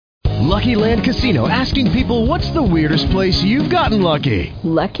Lucky Land Casino, asking people, what's the weirdest place you've gotten lucky?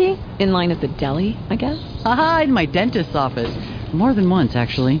 Lucky? In line at the deli, I guess? Aha, in my dentist's office. More than once,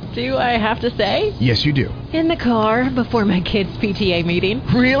 actually. Do I have to say? Yes, you do. In the car before my kids' PTA meeting.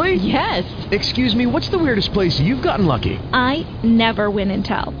 Really? Yes. Excuse me, what's the weirdest place you've gotten lucky? I never win and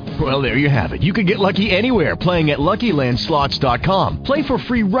tell. Well, there you have it. You can get lucky anywhere, playing at LuckyLandSlots.com. Play for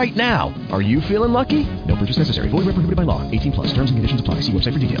free right now. Are you feeling lucky? No purchase necessary. Void where prohibited by law. 18 plus. Terms and conditions apply. See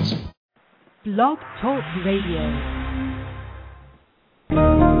website for details. Blog Talk Radio.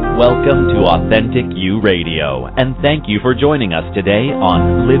 Welcome to Authentic You Radio, and thank you for joining us today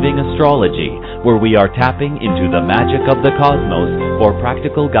on Living Astrology, where we are tapping into the magic of the cosmos for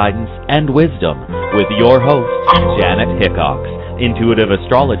practical guidance and wisdom with your host, Janet Hickox, intuitive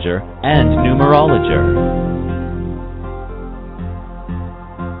astrologer and numerologer.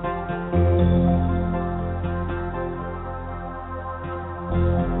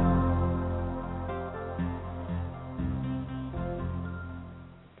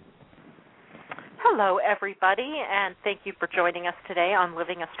 Hello, everybody, and thank you for joining us today on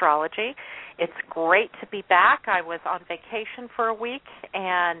Living Astrology. It's great to be back. I was on vacation for a week,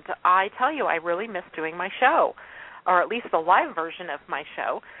 and I tell you, I really miss doing my show, or at least the live version of my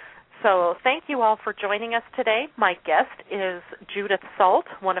show. So thank you all for joining us today. My guest is Judyth Sult,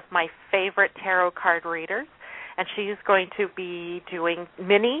 one of my favorite tarot card readers, and she's going to be doing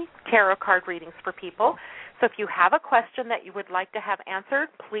mini tarot card readings for people. So if you have a question that you would like to have answered,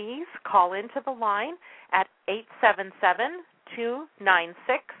 please call into the line at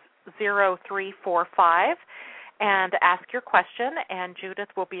 877-296-0345 and ask your question, and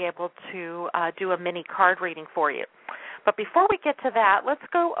Judyth will be able to do a mini card reading for you. But before we get to that, let's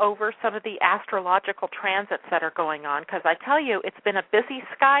go over some of the astrological transits that are going on, because I tell you, it's been a busy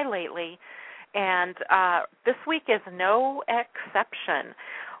sky lately, and this week is no exception.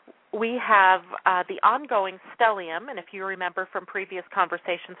 We have the ongoing stellium, and if you remember from previous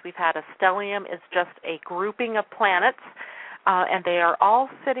conversations we've had, a stellium is just a grouping of planets, and they are all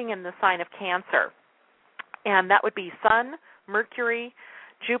sitting in the sign of Cancer. And that would be Sun, Mercury,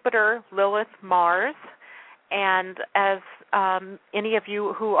 Jupiter, Lilith, Mars. And as any of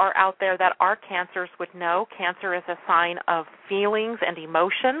you who are out there that are Cancers would know, Cancer is a sign of feelings and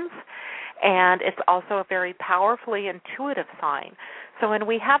emotions, and it's also a very powerfully intuitive sign. So when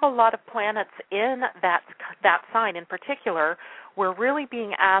we have a lot of planets in that sign in particular, we're really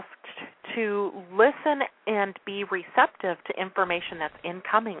being asked to listen and be receptive to information that's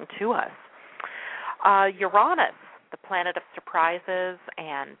incoming to us. Uranus, the planet of surprises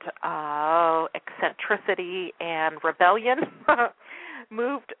and eccentricity and rebellion,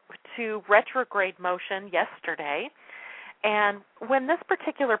 moved to retrograde motion yesterday. And when this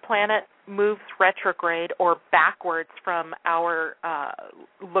particular planet moves retrograde or backwards from our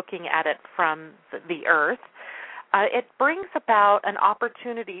looking at it from the Earth, it brings about an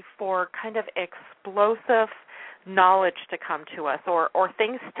opportunity for kind of explosive knowledge to come to us, or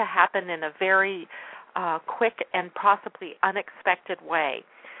things to happen in a very quick and possibly unexpected way.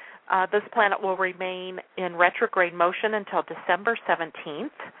 This planet will remain in retrograde motion until December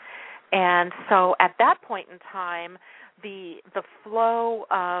 17th. And so at that point in time, the flow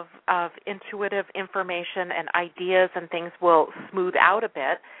of intuitive information and ideas and things will smooth out a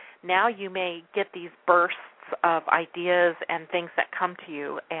bit. Now you may get these bursts of ideas and things that come to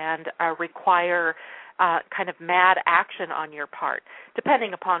you and require kind of mad action on your part,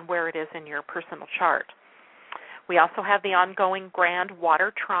 depending upon where it is in your personal chart. We also have the ongoing grand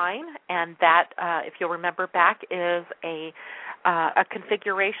water trine, and that, if you'll remember back, is a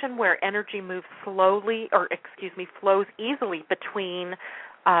configuration where energy moves flows easily between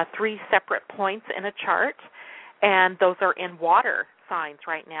three separate points in a chart, and those are in water signs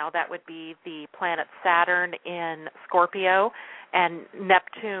right now. That would be the planet Saturn in Scorpio and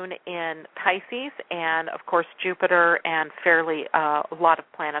Neptune in Pisces, and, of course, Jupiter and fairly a lot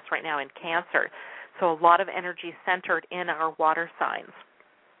of planets right now in Cancer. So a lot of energy centered in our water signs.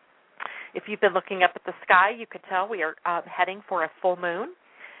 If you've been looking up at the sky, you could tell we are heading for a full moon.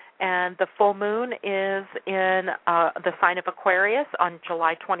 And the full moon is in the sign of Aquarius on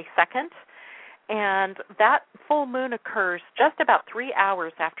July 22nd. And that full moon occurs just about 3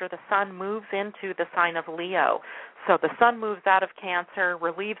 hours after the sun moves into the sign of Leo. So the sun moves out of Cancer,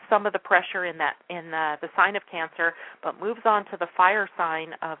 relieves some of the pressure in the sign of Cancer, but moves on to the fire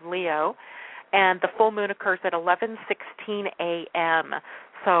sign of Leo. And the full moon occurs at 11:16 a.m.,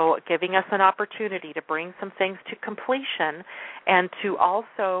 so giving us an opportunity to bring some things to completion and to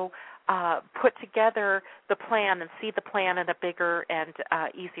also put together the plan and see the plan in a bigger and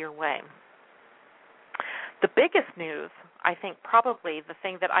easier way. The biggest news I think probably the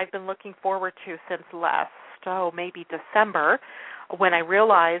thing that I've been looking forward to since maybe December, when I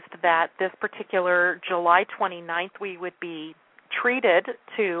realized that this particular July 29th we would be treated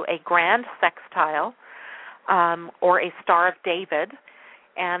to a grand sextile or a Star of David.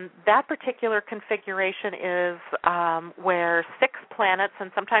 And that particular configuration is where 6 planets,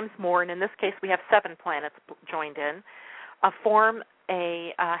 and sometimes more, and in this case we have 7 planets joined in, form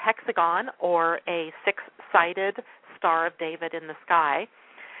a hexagon or a 6-sided Star of David in the sky.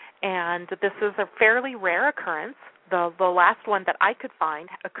 And this is a fairly rare occurrence. The last one that I could find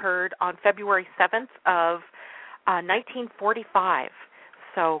occurred on February 7th of 1945,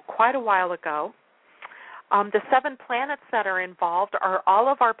 so quite a while ago. The 7 planets that are involved are all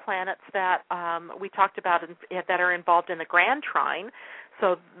of our planets that we talked about that are involved in the Grand Trine.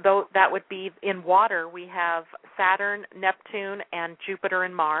 So that would be in water. We have Saturn, Neptune, and Jupiter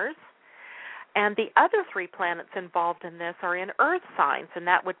and Mars. And the other 3 planets involved in this are in Earth signs, and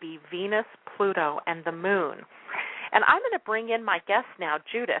that would be Venus, Pluto, and the Moon. And I'm going to bring in my guest now,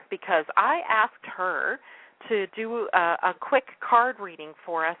 Judyth, because I asked her to do a quick card reading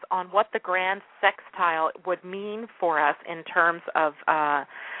for us on what the grand sextile would mean for us in terms of, how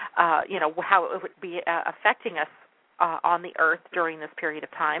it would be affecting us on the Earth during this period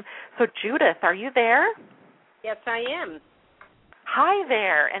of time. So, Judyth, are you there? Yes, I am. Hi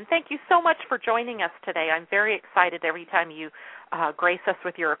there, and thank you so much for joining us today. I'm very excited every time you grace us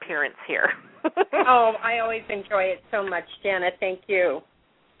with your appearance here. Oh, I always enjoy it so much, Janet. Thank you.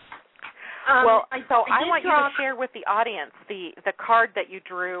 I want you to share with the audience the card that you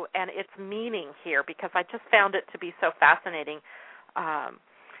drew and its meaning here, because I just found it to be so fascinating.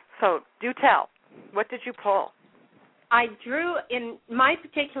 So do tell. What did you pull? I drew, in my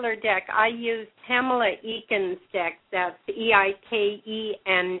particular deck, I used Pamela Eakin's deck. That's EIKENS,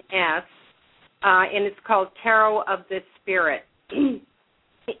 and it's called Tarot of the Spirit. And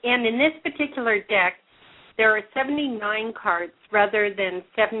in this particular deck, there are 79 cards rather than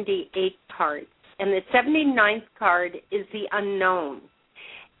 78 cards. And the 79th card is the unknown.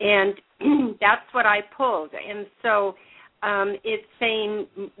 And that's what I pulled. And so it's saying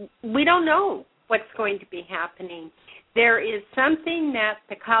we don't know what's going to be happening. There is something that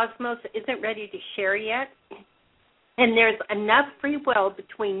the cosmos isn't ready to share yet. And there's enough free will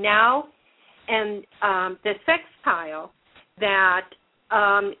between now and the sextile that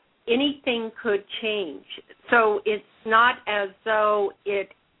anything could change. So it's not as though it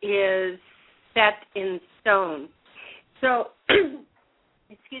is set in stone. So,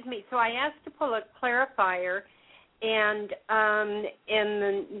 excuse me, so I asked to pull a clarifier, and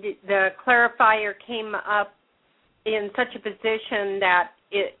the clarifier came up in such a position that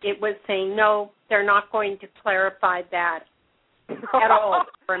it was saying, no, they're not going to clarify that at all.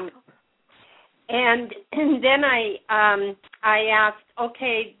 And then I asked,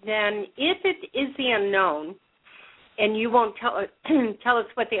 okay, then if it is the unknown, and you won't tell us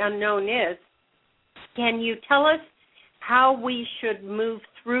what the unknown is, can you tell us how we should move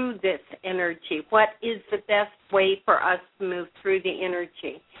through this energy? What is the best way for us to move through the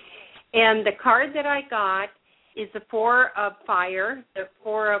energy? And the card that I got is the 4 of Fire, the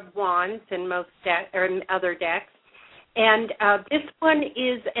 4 of Wands in most or in other decks. And this one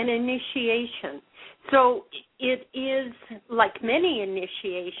is an initiation. So it is like many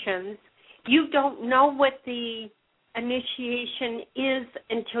initiations. You don't know what the initiation is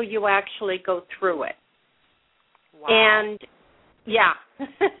until you actually go through it. Wow. And, yeah.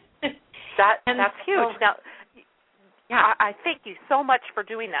 That's huge. Now, yeah, I thank you so much for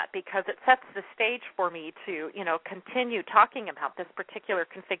doing that, because it sets the stage for me to, continue talking about this particular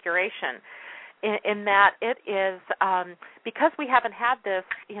configuration. In that it is, because we haven't had this,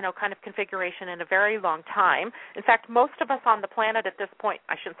 kind of configuration in a very long time. In fact, most of us on the planet at this point,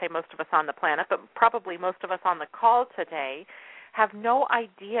 I shouldn't say most of us on the planet, but probably most of us on the call today have no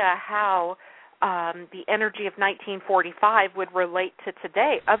idea how the energy of 1945 would relate to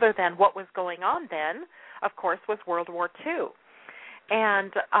today, other than what was going on then, of course, was World War II.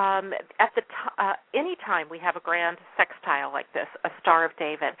 And any time we have a grand sextile like this, a Star of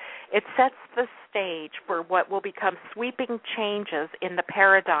David, it sets the stage for what will become sweeping changes in the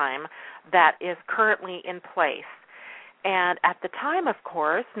paradigm that is currently in place. And at the time, of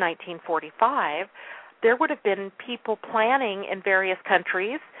course, 1945, there would have been people planning in various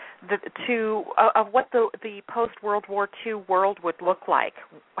countries of what the post-World War II world would look like,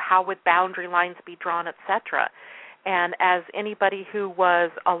 how would boundary lines be drawn, etc. And as anybody who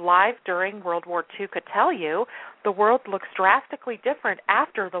was alive during World War II could tell you, the world looks drastically different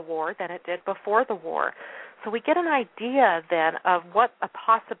after the war than it did before the war. So we get an idea then of what a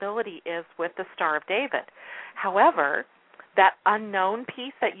possibility is with the Star of David. However, that unknown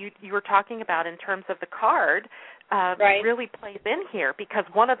piece that you were talking about in terms of the card really plays in here, because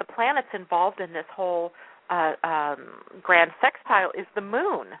one of the planets involved in this whole grand sextile is the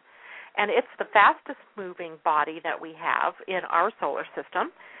moon. And it's the fastest moving body that we have in our solar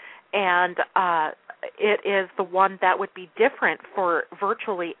system. And it is the one that would be different for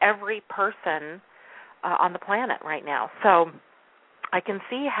virtually every person on the planet right now. So I can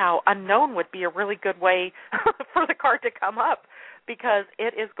see how unknown would be a really good way for the card to come up, because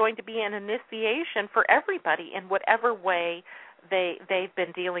it is going to be an initiation for everybody in whatever way they've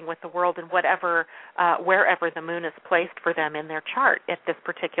been dealing with the world, and whatever wherever the moon is placed for them in their chart at this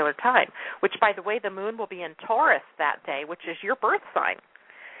particular time, which, by the way, the moon will be in Taurus that day, which is your birth sign.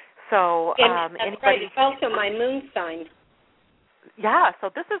 So that's right. It's also my moon sign. Yeah, so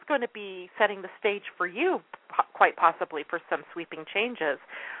this is going to be setting the stage for you, quite possibly, for some sweeping changes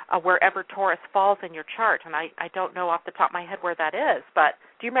wherever Taurus falls in your chart. And I don't know off the top of my head where that is, but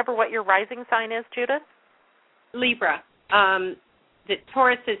do you remember what your rising sign is, Judyth? Libra. The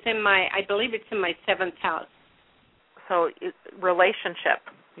Taurus is I believe it's in my 7th house. So relationship,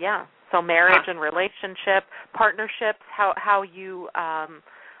 yeah. So marriage and relationship, partnerships, how you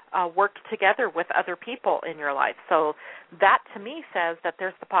work together with other people in your life. So that, to me, says that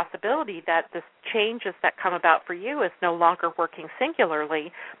there's the possibility that this changes that come about for you is no longer working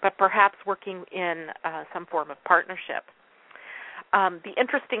singularly, but perhaps working in some form of partnership. The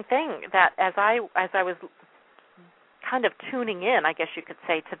interesting thing that as I was kind of tuning in, I guess you could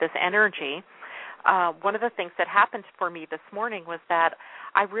say, to this energy, one of the things that happened for me this morning was that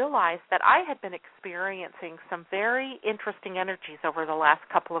I realized that I had been experiencing some very interesting energies over the last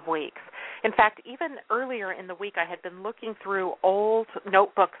couple of weeks. In fact, even earlier in the week, I had been looking through old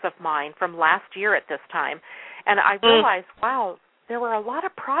notebooks of mine from last year at this time, and I realized, wow, there were a lot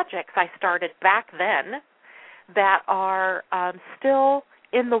of projects I started back then that are still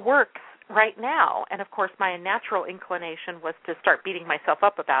in the works right now. And, of course, my natural inclination was to start beating myself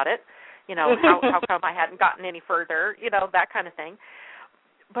up about it. You know, how come I hadn't gotten any further, you know, that kind of thing.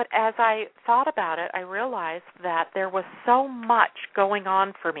 But as I thought about it, I realized that there was so much going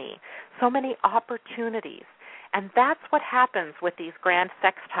on for me, so many opportunities. And that's what happens with these grand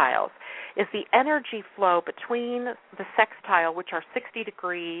sextiles, is the energy flow between the sextile, which are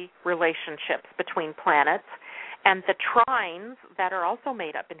 60-degree relationships between planets, and the trines that are also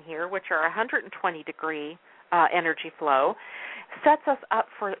made up in here, which are 120-degree energy flow, sets us up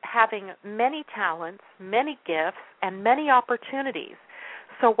for having many talents, many gifts, and many opportunities.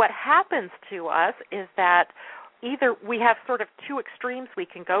 So what happens to us is that either we have sort of two extremes we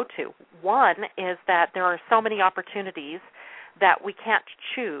can go to. One is that there are so many opportunities that we can't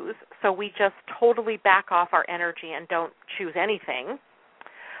choose, so we just totally back off our energy and don't choose anything.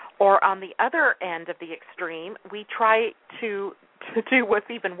 Or on the other end of the extreme, we try to do what's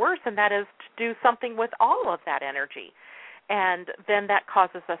even worse, and that is to do something with all of that energy. And then that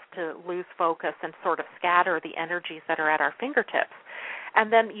causes us to lose focus and sort of scatter the energies that are at our fingertips.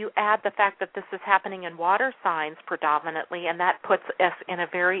 And then you add the fact that this is happening in water signs predominantly, and that puts us in a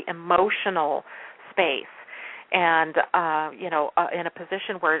very emotional space and, in a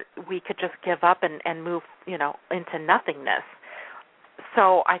position where we could just give up and move, into nothingness.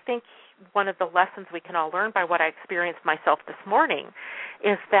 So I think one of the lessons we can all learn by what I experienced myself this morning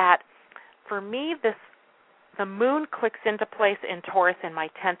is that for me, the moon clicks into place in Taurus in my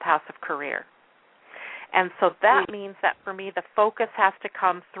 10th house of career. And so that means that for me, the focus has to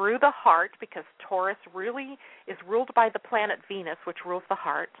come through the heart, because Taurus really is ruled by the planet Venus, which rules the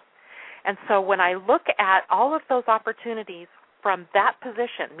heart. And so when I look at all of those opportunities from that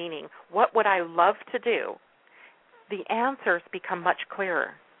position, meaning what would I love to do, the answers become much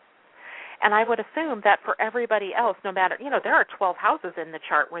clearer. And I would assume that for everybody else, no matter, there are 12 houses in the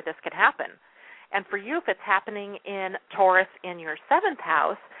chart where this could happen. And for you, if it's happening in Taurus in your 7th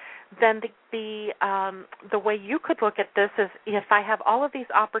house, then the way you could look at this is, if I have all of these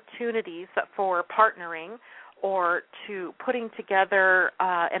opportunities for partnering or to putting together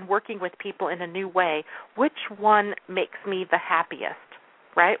and working with people in a new way, which one makes me the happiest,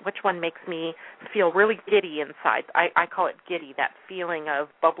 right? Which one makes me feel really giddy inside? I call it giddy, that feeling of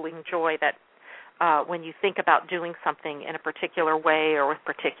bubbling joy that when you think about doing something in a particular way or with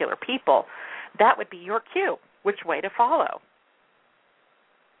particular people, that would be your cue, which way to follow.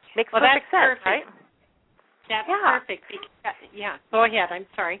 Makes perfect sense, right? That's perfect. Yeah. Go ahead. I'm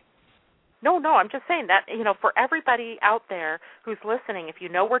sorry. No, I'm just saying that, for everybody out there who's listening, if you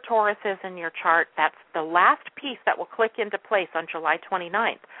know where Taurus is in your chart, that's the last piece that will click into place on July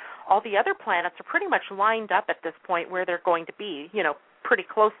 29th. All the other planets are pretty much lined up at this point where they're going to be, pretty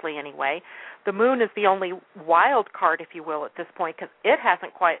closely anyway. The moon is the only wild card, if you will, at this point, because it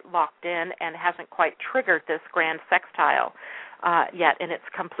hasn't quite locked in and hasn't quite triggered this grand sextile yet in its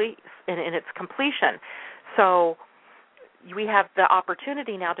completion. So we have the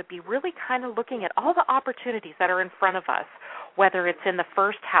opportunity now to be really kind of looking at all the opportunities that are in front of us, whether it's in the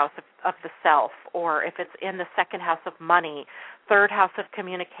first house of the self, or if it's in the second house of money, third house of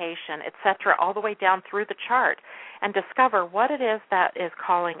communication, etc., all the way down through the chart, and discover what it is that is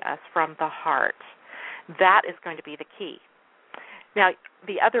calling us from the heart. That is going to be the key. Now,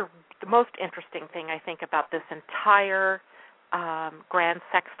 the most interesting thing I think about this entire grand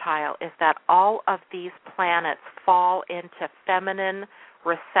sextile is that all of these planets fall into feminine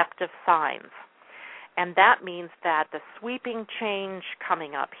receptive signs. And that means that the sweeping change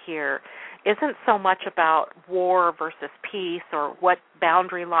coming up here isn't so much about war versus peace or what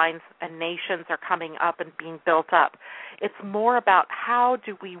boundary lines and nations are coming up and being built up. It's more about how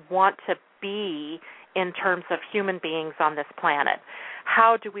do we want to be in terms of human beings on this planet.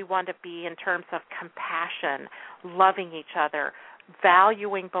 How do we want to be in terms of compassion, loving each other,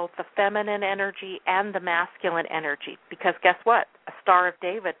 valuing both the feminine energy and the masculine energy? Because guess what? A Star of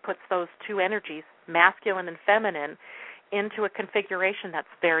David puts those two energies, masculine and feminine, into a configuration that's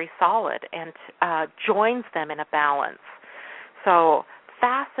very solid and joins them in a balance. So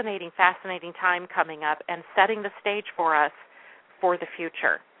fascinating time coming up and setting the stage for us for the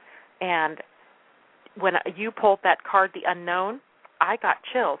future. And when you pulled that card, the unknown, I got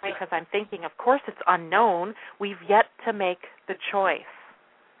chills because I'm thinking, of course it's unknown. We've yet to make the choice,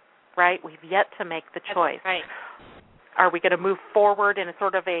 right? We've yet to make the choice. Right. Are we going to move forward in a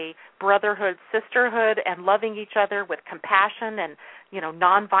sort of a brotherhood, sisterhood, and loving each other with compassion and,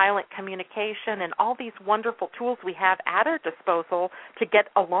 nonviolent communication and all these wonderful tools we have at our disposal to get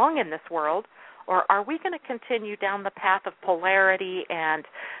along in this world? Or are we going to continue down the path of polarity and,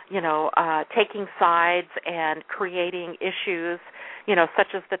 taking sides and creating issues,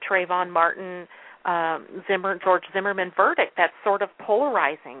 such as the Trayvon Martin, George Zimmerman verdict that's sort of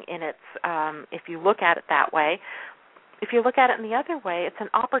polarizing in its, if you look at it that way. If you look at it in the other way, it's an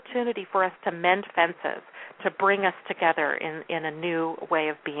opportunity for us to mend fences, to bring us together in a new way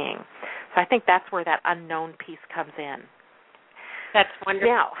of being. So I think that's where that unknown piece comes in. That's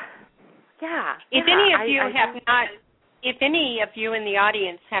wonderful. Now, yeah. If any of you in the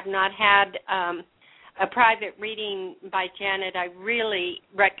audience have not had a private reading by Janet, I really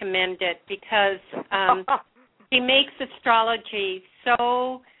recommend it because she makes astrology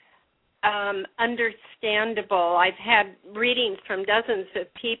so understandable. I've had readings from dozens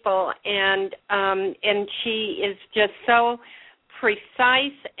of people, and she is just so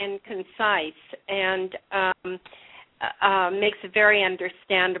precise and concise, and makes it very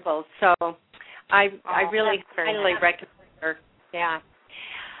understandable. So I really highly recommend her. Yeah.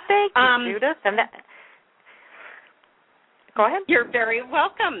 Thank you, Judyth. And go ahead. You're very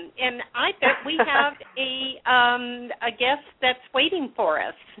welcome. And I bet we have a guest that's waiting for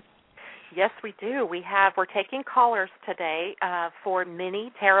us. Yes, we do. We're taking callers today for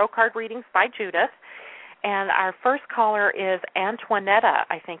mini tarot card readings by Judyth. And our first caller is Antoinetta,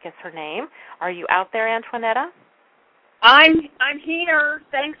 I think is her name. Are you out there, Antoinetta? I'm here.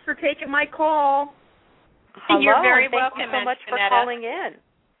 Thanks for taking my call. Hello, you're very welcome. Thank you so much for Antoinetta. calling in.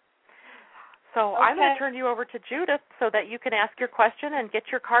 So Okay. I'm going to turn you over to Judyth so that you can ask your question and get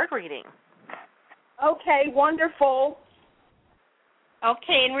your card reading. Okay, wonderful.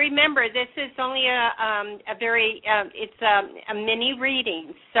 Okay, and remember, this is only it's a mini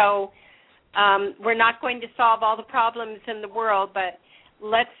reading, so we're not going to solve all the problems in the world, but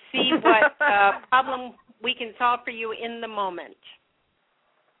let's see what problem we can solve for you in the moment.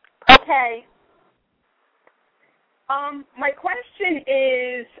 Okay. My question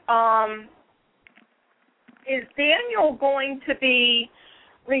is Daniel going to be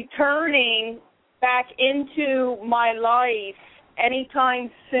returning back into my life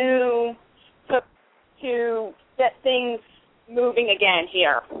anytime soon to get things moving again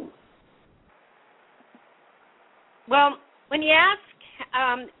here? Well, when you ask,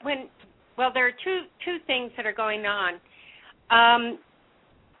 there are two things that are going on.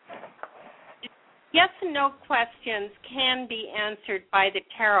 Yes and no questions can be answered by the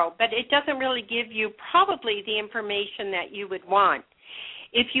tarot, but it doesn't really give you probably the information that you would want.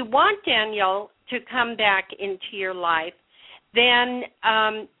 If you want Daniel to come back into your life, then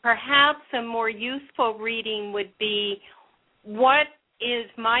perhaps a more useful reading would be, what is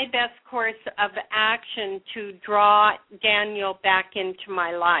my best course of action to draw Daniel back into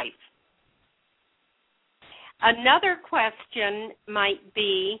my life? Another question might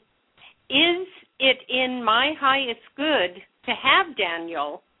be, is it in my highest good to have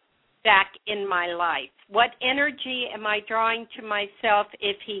Daniel back in my life? What energy am I drawing to myself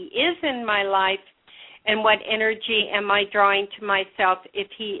if he is in my life? And what energy am I drawing to myself if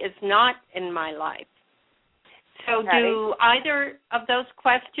he is not in my life? So do either of those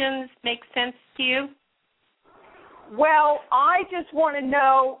questions make sense to you? Well, I just want to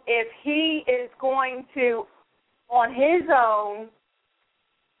know if he is going to, on his own,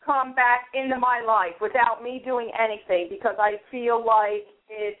 come back into my life without me doing anything, because I feel like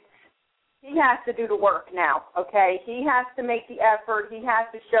he has to do the work now, okay? He has to make the effort. He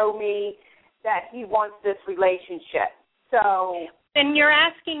has to show me that he wants this relationship. So, and you're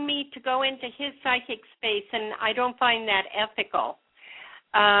asking me to go into his psychic space, and I don't find that ethical.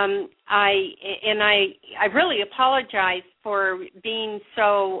 I really apologize for being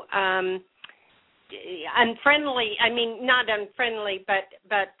so unfriendly. I mean, not unfriendly,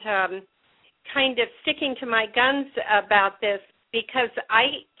 but kind of sticking to my guns about this, because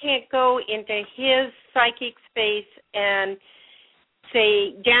I can't go into his psychic space and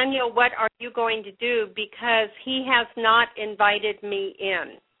say, Daniel, what are you going to do? Because he has not invited me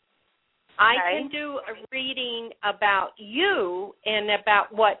in. I can do a reading about you and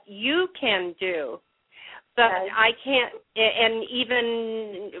about what you can do, but I can't, and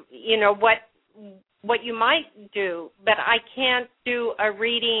even, you know, what you might do, but I can't do a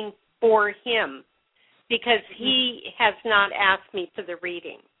reading for him because he has not asked me for the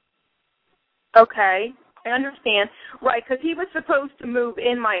reading. Okay, I understand. Right, because he was supposed to move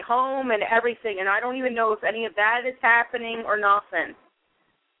in my home and everything, and I don't even know if any of that is happening or nothing.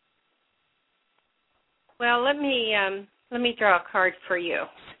 Well, let me draw a card for you.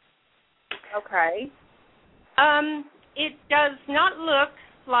 Okay. It does not look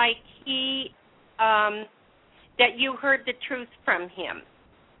like that you heard the truth from him,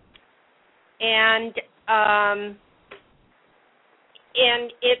 and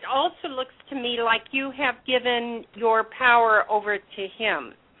it also looks to me like you have given your power over to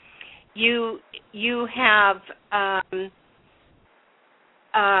him. You have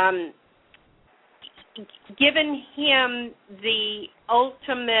given him the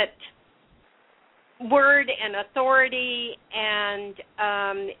ultimate word and authority, and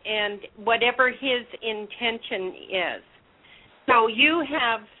whatever his intention is. So you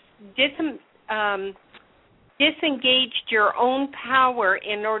have disengaged your own power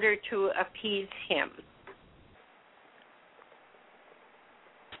in order to appease him.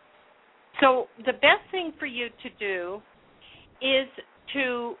 So the best thing for you to do is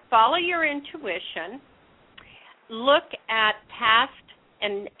to follow your intuition, look at past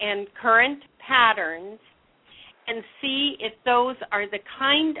and current patterns, and see if those are the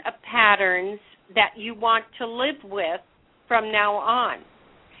kind of patterns that you want to live with from now on,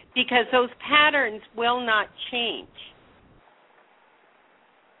 because those patterns will not change.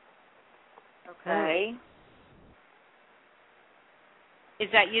 Okay. Is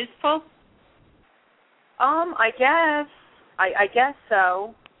that useful? I guess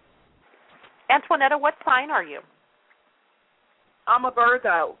so. Antoinetta, what sign are you? I'm a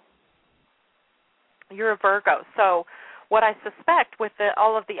Virgo. You're a Virgo. So what I suspect with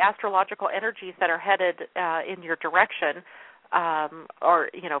all of the astrological energies that are headed in your direction, or,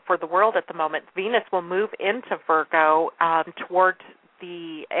 you know, for the world at the moment, Venus will move into Virgo toward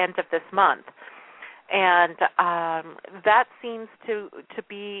the end of this month. And that seems to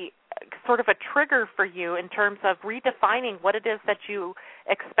be sort of a trigger for you in terms of redefining what it is that you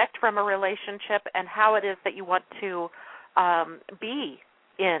expect from a relationship and how it is that you want to be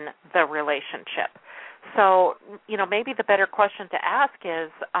in the relationship. So, you know, maybe the better question to ask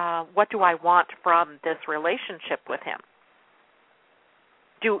is, what do I want from this relationship with him?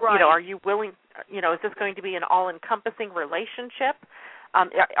 You know, are you willing, you know, is this going to be an all-encompassing relationship?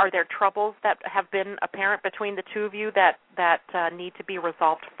 Are there troubles that have been apparent between the two of you that need to be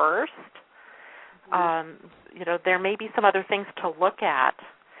resolved first? You know, there may be some other things to look at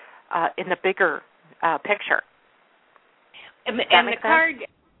in the bigger picture. And the card,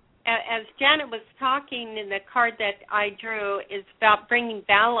 as Janet was talking, and the card that I drew is about bringing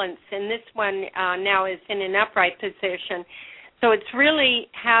balance, and this one now is in an upright position. So it's really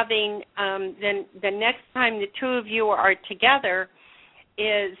having the next time the two of you are together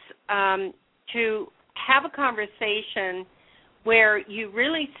is to have a conversation where you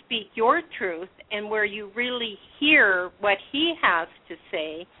really speak your truth and where you really hear what he has to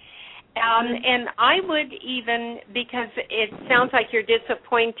say. And I would even, because it sounds like you're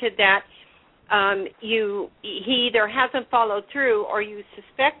disappointed that he either hasn't followed through or you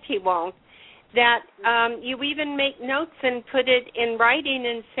suspect he won't, that you even make notes and put it in writing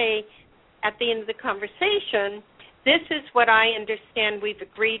and say at the end of the conversation this is what I understand we've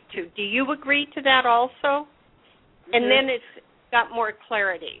agreed to. Do you agree to that also? And then it's got more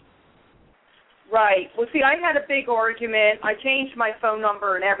clarity. Right. Well, see, I had a big argument. I changed my phone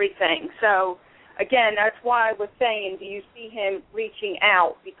number and everything. So, again, that's why I was saying, do you see him reaching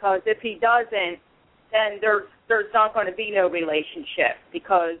out? Because if he doesn't, then there's not going to be no relationship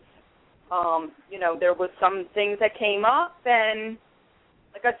because, there was some things that came up. And,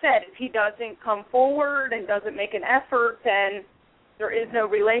 like I said, if he doesn't come forward and doesn't make an effort, then there is no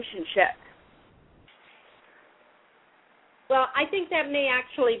relationship. Well, I think that may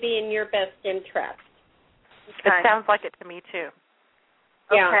actually be in your best interest. Okay. It sounds like it to me, too.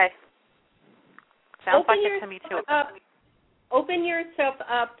 Yeah. Okay. Sounds like it to me, too. Open yourself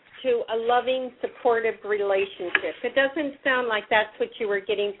up to a loving, supportive relationship. It doesn't sound like that's what you were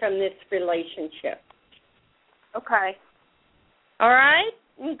getting from this relationship. Okay. All right?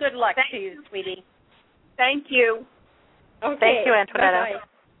 Good luck to you, sweetie. Thank you. Okay. Thank you, Antoinetta.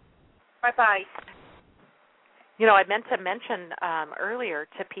 Bye-bye. Bye-bye. I meant to mention earlier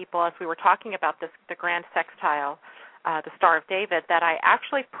to people as we were talking about the grand sextile, the Star of David, that I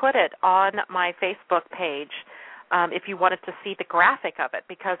actually put it on my Facebook page if you wanted to see the graphic of it,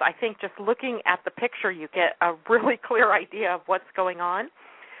 because I think just looking at the picture you get a really clear idea of what's going on.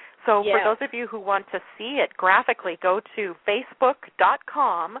 So for those of you who want to see it graphically, go to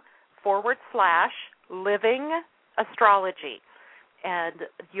facebook.com/Living Astrology. And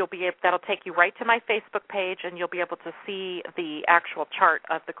that'll take you right to my Facebook page, and you'll be able to see the actual chart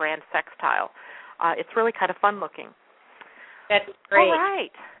of the grand sextile. It's really kind of fun looking. That's great. All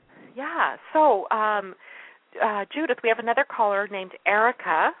right. Yeah. So, Judyth, we have another caller named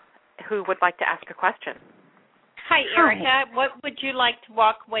Erica who would like to ask a question. Hi, Erica. Hi. What would you like to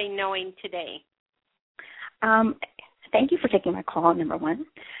walk away knowing today? Thank you for taking my call, number one.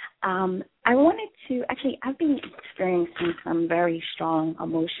 I wanted to, I've been experiencing some very strong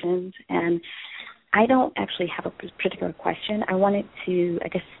emotions, and I don't actually have a particular question. I wanted to,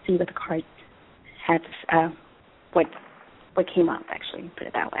 see what the cards had, what came up, actually, put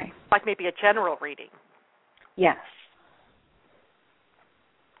it that way. Like maybe a general reading. Yes.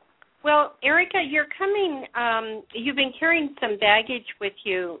 Well, Erica, you're coming, you've been carrying some baggage with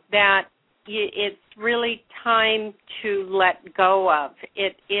you that it's really time to let go of.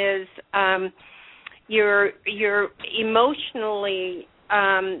 It is, you're emotionally,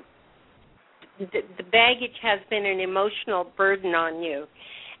 the baggage has been an emotional burden on you,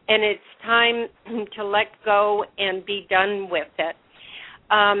 and it's time to let go and be done with it.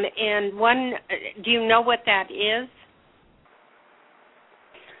 And do you know what that is?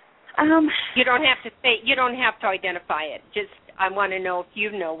 You don't have to say. You don't have to identify it. Just I want to know if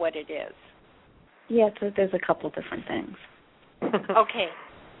you know what it is. Yeah, there's a couple of different things. Okay,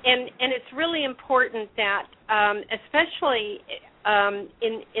 and it's really important that, especially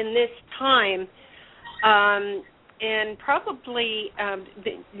in this time, and probably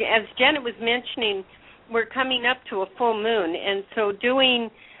as Janet was mentioning, we're coming up to a full moon, and so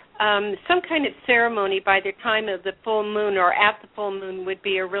doing some kind of ceremony by the time of the full moon or at the full moon would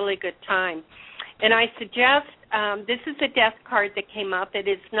be a really good time. And I suggest, this is a death card that came up. It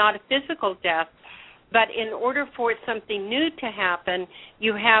is not a physical death, but in order for something new to happen,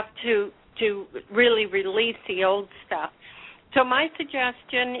 you have to really release the old stuff. So my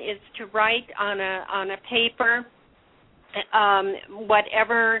suggestion is to write on a paper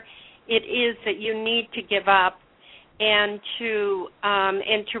whatever it is that you need to give up, and to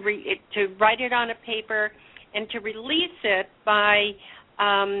write it on a paper and to release it by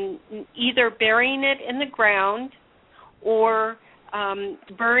either burying it in the ground or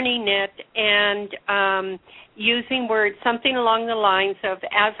burning it and using words, something along the lines of,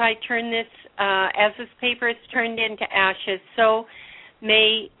 as I turn this, as this paper is turned into ashes, so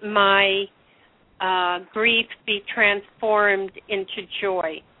may my grief be transformed into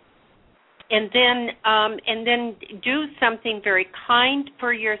joy. And then do something very kind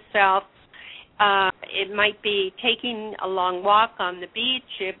for yourself. It might be taking a long walk on the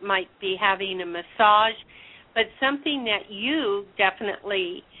beach. It might be having a massage, but something that you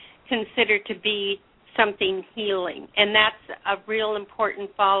definitely consider to be something healing, and that's a real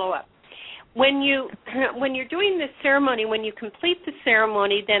important follow-up. When you're doing the ceremony, when you complete the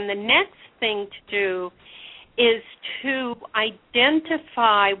ceremony, then the next thing to do is to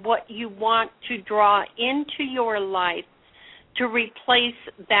identify what you want to draw into your life to replace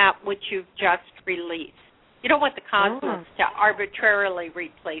that which you've just released. You don't want the cosmos to arbitrarily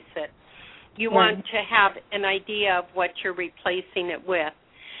replace it. You want to have an idea of what you're replacing it with.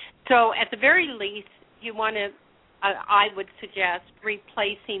 So at the very least, you want to, I would suggest,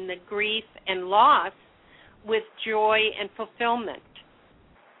 replacing the grief and loss with joy and fulfillment.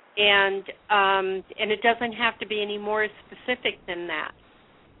 And it doesn't have to be any more specific than that.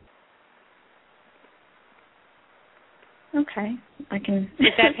 Okay, I can.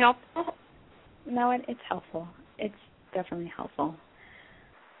 Does that help? No, it's helpful. It's definitely helpful.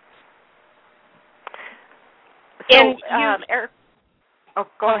 So, And Eric,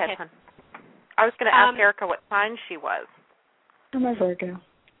 go ahead, hon. I was going to ask Erica what sign she was. I'm a Virgo.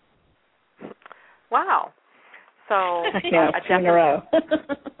 Wow. So yeah, 2 in a row.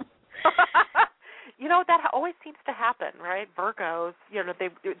 You know, that always seems to happen, right? Virgos, you know,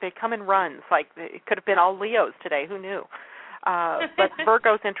 they come in runs. Like it could have been all Leos today. Who knew? But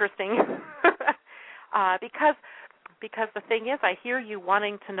Virgo's interesting because the thing is, I hear you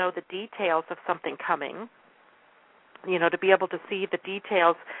wanting to know the details of something coming. You know, to be able to see the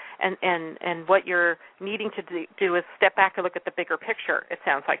details and what you're needing to do is step back and look at the bigger picture. It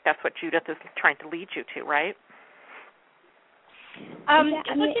sounds like that's what Judyth is trying to lead you to, right?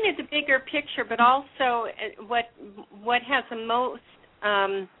 Looking at the bigger picture, but also what has the most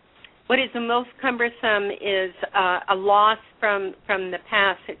what is the most cumbersome is a loss from the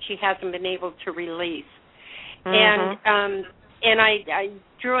past that she hasn't been able to release. Mm-hmm. And I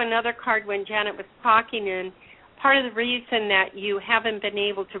drew another card when Janet was talking, and part of the reason that you haven't been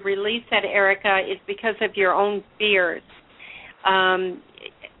able to release that, Erica, is because of your own fears.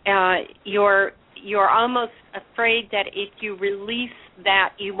 You're almost afraid that if you release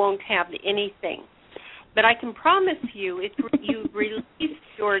that, you won't have anything. But I can promise you, if you release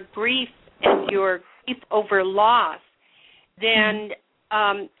your grief and your grief over loss, then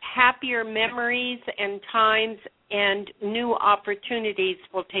happier memories and times and new opportunities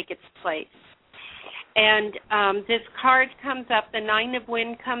will take its place. And this card comes up, the 9 of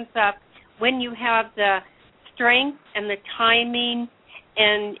Wands comes up, when you have the strength and the timing,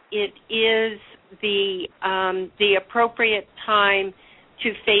 and it is the appropriate time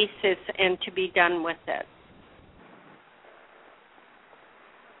to face this and to be done with it.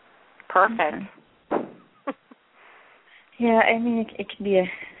 Perfect. Yeah, I mean, it could be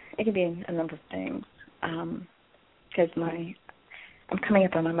a number of things. Because I'm coming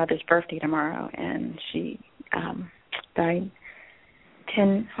up on my mother's birthday tomorrow, and she died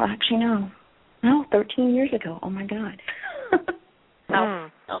 13 years ago. Oh my God.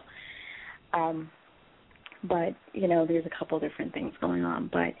 But, you know, there's a couple different things going on.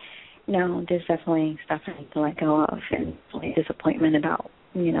 But, you know, there's definitely stuff I need to let go of, and like disappointment about,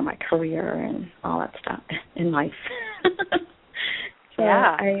 you know, my career and all that stuff in life. So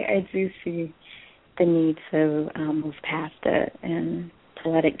yeah. I do see the need to move past it and to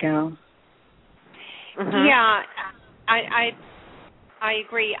let it go. Mm-hmm. Yeah, I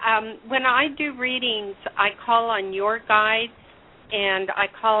agree. When I do readings, I call on your guides and I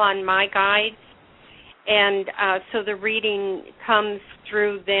call on my guides, and so the reading comes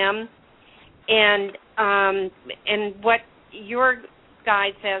through them. And what your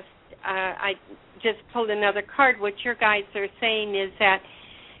guides, as I just pulled another card, what your guides are saying is that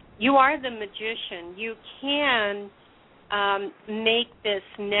you are the magician. You can make this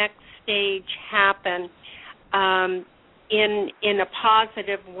next stage happen in a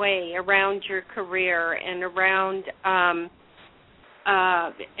positive way around your career and around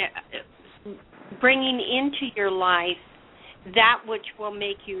bringing into your life that which will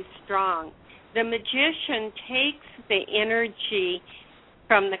make you strong. The magician takes the energy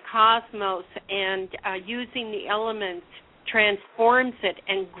from the cosmos and using the elements transforms it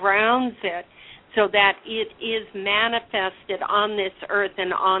and grounds it so that it is manifested on this earth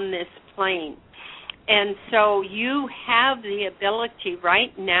and on this plane. And so you have the ability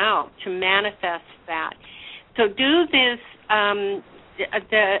right now to manifest that. So do this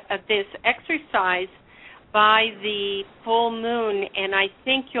this exercise by the full moon, and I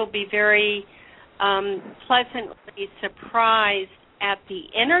think you'll be very pleasantly surprised at the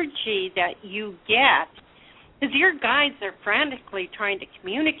energy that you get, because your guides are frantically trying to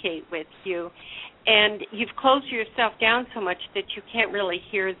communicate with you, and you've closed yourself down so much that you can't really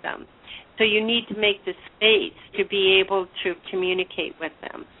hear them. So you need to make the space to be able to communicate with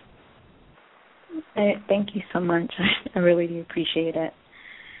them. Thank you so much. I really do appreciate it.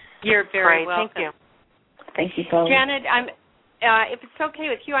 You're very welcome. Thank you. Thank you both. Janet, if it's okay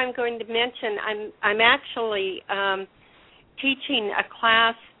with you, I'm going to mention I'm actually teaching a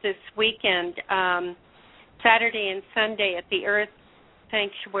class this weekend, Saturday and Sunday at the Earth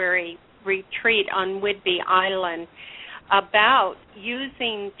Sanctuary Retreat on Whidbey Island, about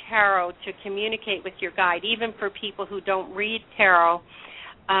using tarot to communicate with your guide, even for people who don't read tarot.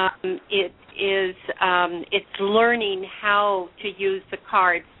 it's learning how to use the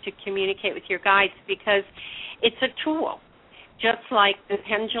cards to communicate with your guides, because it's a tool. Just like the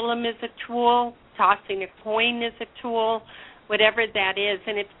pendulum is a tool, tossing a coin is a tool, whatever that is.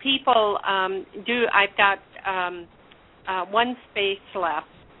 And if people I've got one space left.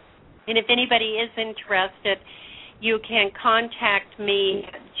 And if anybody is interested, you can contact me,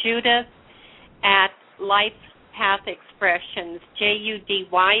 Judyth, at Life Path Expressions,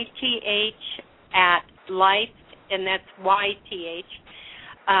 JUDYTH at Life, and that's YTH,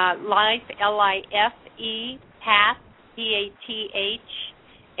 Life, LIFE, Path, PATH,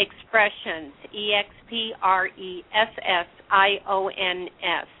 Expressions,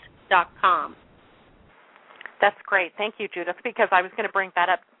 EXPRESSIONS.com. That's great. Thank you, Judyth, because I was going to bring that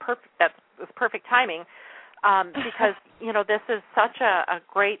up. That was perfect timing, because, this is such a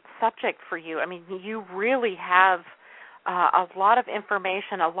great subject for you. I mean, you really have a lot of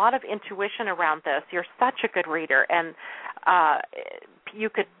information, a lot of intuition around this. You're such a good reader, and you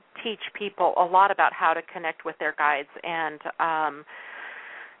could teach people a lot about how to connect with their guides and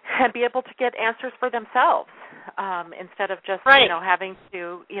be able to get answers for themselves instead of just, having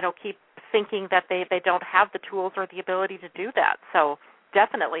to, keep thinking that they don't have the tools or the ability to do that. So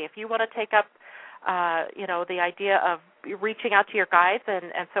definitely, if you want to take up, the idea of reaching out to your guides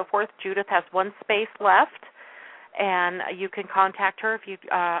and so forth, Judyth has one space left, and you can contact her if you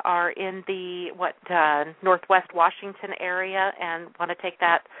are in the Northwest Washington area and want to take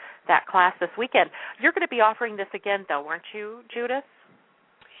that class this weekend. You're going to be offering this again, though, aren't you, Judyth?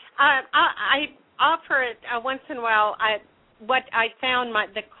 I offer it once in a while. What I found,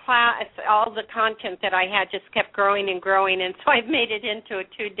 the class, all the content that I had just kept growing and growing, and so I've made it into a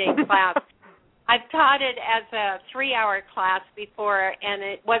 2-day class. I've taught it as a 3-hour class before, and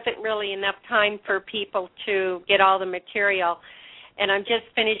it wasn't really enough time for people to get all the material. And I'm just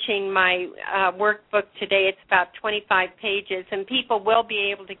finishing my workbook today. It's about 25 pages, and people will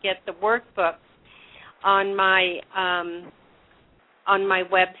be able to get the workbook on my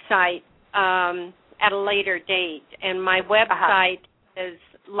website at a later date. And my website is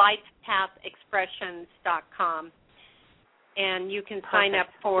lifepathexpressions.com. And you can sign up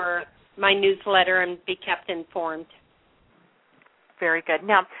for my newsletter and be kept informed. Very good.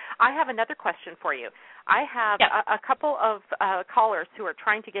 Now, I have another question for you. I have a couple of callers who are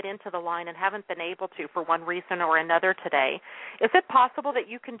trying to get into the line and haven't been able to for one reason or another today. Is it possible that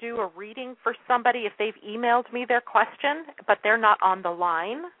you can do a reading for somebody if they've emailed me their question, but they're not on the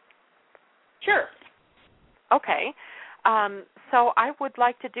line? Sure. Okay. So I would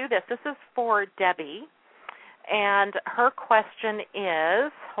like to do this. This is for Debbie. And her question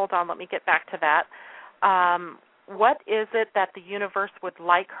is, hold on, let me get back to that. What is it that the universe would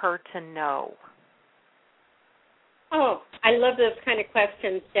like her to know? Oh, I love those kind of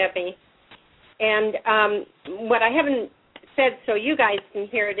questions, Debbie. And what I haven't said so you guys can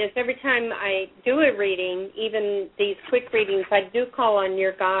hear it is every time I do a reading, even these quick readings, I do call on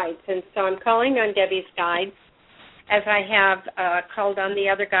your guides. And so I'm calling on Debbie's guides as I have called on the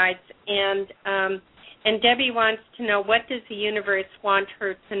other guides. And Debbie wants to know, what does the universe want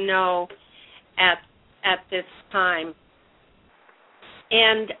her to know at this time?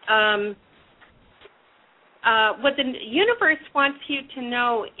 And what the universe wants you to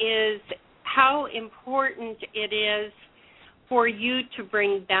know is how important it is for you to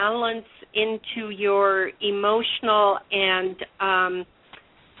bring balance into your emotional and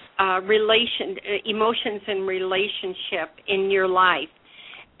emotions and relationship in your life.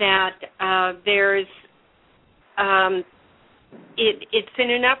 That there's it's in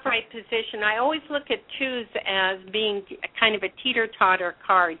an upright position. I always look at twos as being kind of a teeter-totter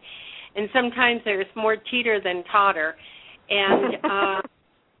card, and sometimes there's more teeter than totter. And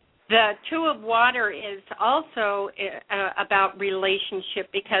the Two of Water is also about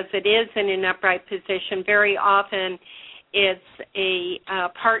relationship because it is in an upright position. Very often it's a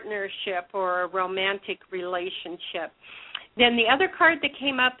partnership or a romantic relationship. Then the other card that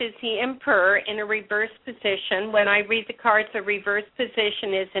came up is the Emperor in a reverse position. When I read the cards, a reverse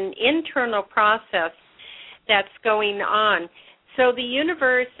position is an internal process that's going on. So the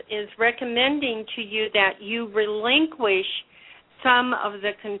universe is recommending to you that you relinquish some of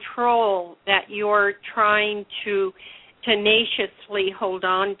the control that you're trying to tenaciously hold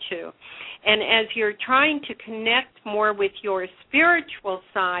on to. And as you're trying to connect more with your spiritual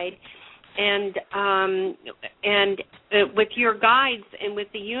side, and with your guides and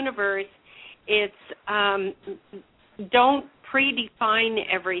with the universe, it's don't predefine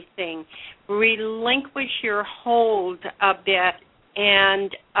everything. Relinquish your hold a bit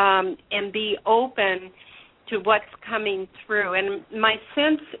and be open to what's coming through. And my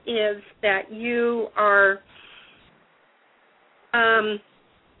sense is that you are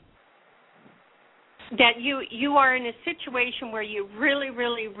you are in a situation where you really,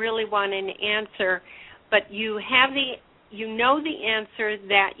 really, really want an answer, but you know the answer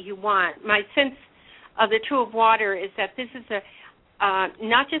that you want. My sense of the Two of Water is that this is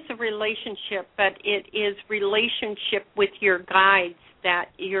not just a relationship, but it is relationship with your guides that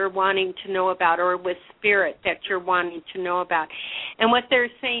you're wanting to know about, or with spirit that you're wanting to know about. And what they're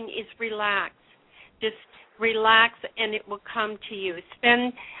saying is relax. Just relax and it will come to you.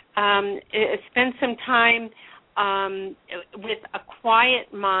 Spend some time with a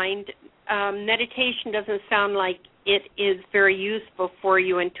quiet mind. Meditation doesn't sound like it is very useful for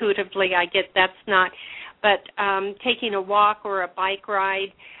you intuitively. I get that's not. But taking a walk or a bike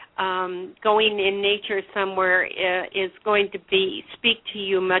ride, going in nature somewhere is going to speak to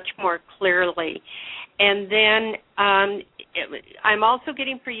you much more clearly. And then I'm also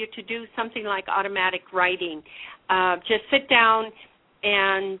getting for you to do something like automatic writing. Just sit down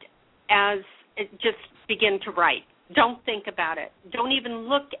and just begin to write. Don't think about it. Don't even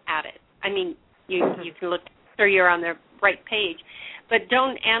look at it. I mean, you can look so you're on the right page, but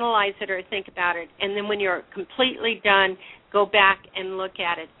don't analyze it or think about it. And then when you're completely done, go back and look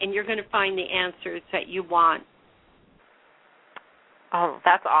at it, and you're going to find the answers that you want. Oh,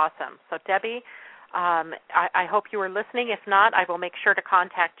 that's awesome. So, Debbie, I hope you were listening. If not, I will make sure to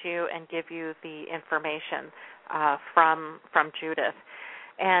contact you and give you the information from Judyth.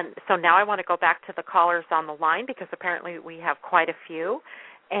 And so now I want to go back to the callers on the line because apparently we have quite a few.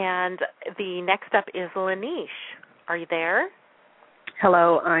 And the next up is Lanish. Are you there?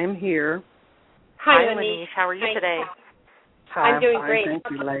 Hello, I'm here. Hi, Lanish. How are you today? Hi, I'm doing fine, great. Thank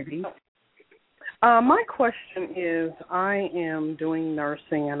you, lady. My question is, I am doing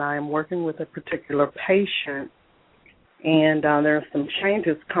nursing and I'm working with a particular patient, and there's some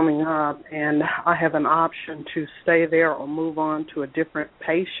changes coming up, and I have an option to stay there or move on to a different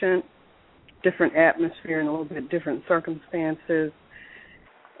patient, different atmosphere, and a little bit different circumstances.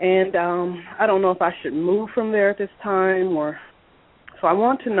 And I don't know if I should move from there at this time, so I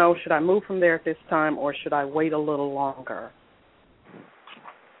want to know, should I move from there at this time or should I wait a little longer?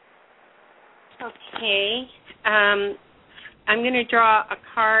 Okay. I'm going to draw a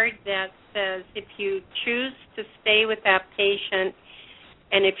card that says if you choose to stay with that patient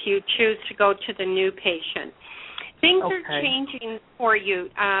and if you choose to go to the new patient. Things are changing for you.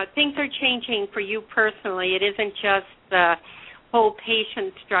 Things are changing for you personally. It isn't just the whole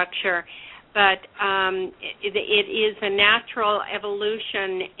patient structure, but it is a natural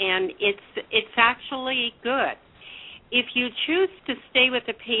evolution, and it's actually good. If you choose to stay with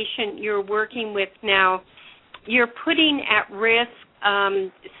the patient you're working with now, you're putting at risk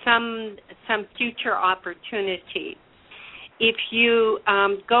some future opportunity. If you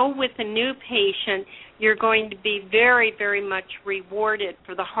go with a new patient, you're going to be very, very much rewarded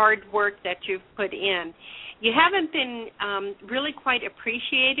for the hard work that you've put in. You haven't been really quite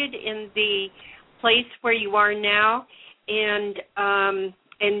appreciated in the place where you are now, and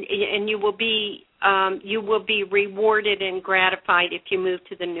you will be rewarded and gratified if you move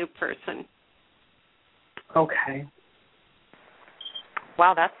to the new person. Okay.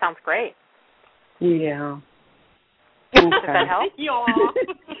 Wow, that sounds great. Yeah. Okay. Does that help?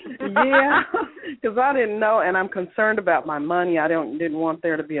 Yeah, because I didn't know, and I'm concerned about my money. I didn't want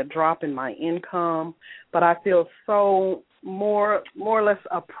there to be a drop in my income, but I feel so more or less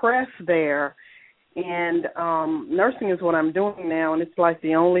oppressed there. And nursing is what I'm doing now, and it's like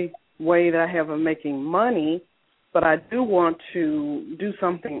the only way that I have of making money. But I do want to do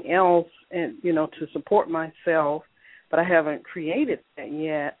something else, and to support myself. But I haven't created that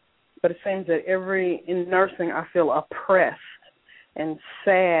yet. But it seems that in nursing I feel oppressed and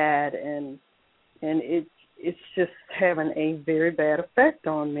sad, and it's just having a very bad effect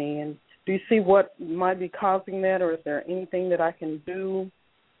on me. And do you see what might be causing that, or is there anything that I can do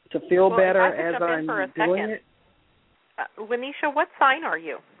to feel better as I'm doing it? Lanisha, what sign are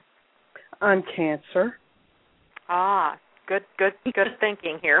you? I'm Cancer. Ah, good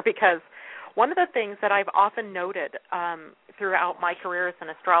thinking here, because one of the things that I've often noted throughout my career as an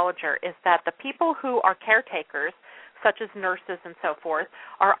astrologer is that the people who are caretakers, such as nurses and so forth,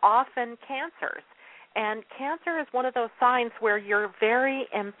 are often Cancers. And Cancer is one of those signs where you're very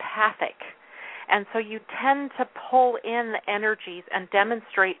empathic. And so you tend to pull in the energies and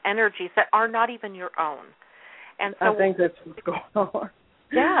demonstrate energies that are not even your own. And so I think that's what's going on.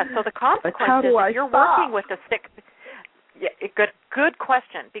 Yeah, so the consequence is if you're working with a sick... Yeah, good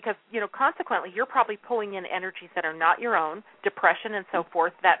question, because, consequently, you're probably pulling in energies that are not your own, depression and so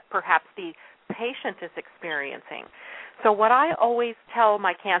forth, that perhaps the patient is experiencing. So what I always tell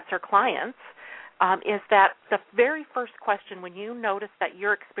my Cancer clients is that the very first question when you notice that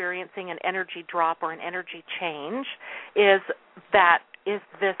you're experiencing an energy drop or an energy change is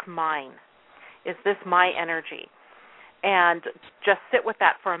this mine? Is this my energy? And just sit with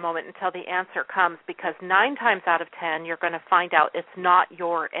that for a moment until the answer comes, because 9 times out of 10 you're going to find out it's not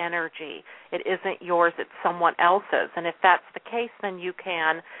your energy. It isn't yours, it's someone else's. And if that's the case, then you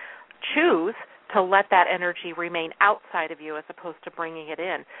can choose to let that energy remain outside of you as opposed to bringing it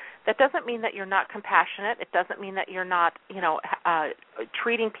in. That doesn't mean that you're not compassionate. It doesn't mean that you're not,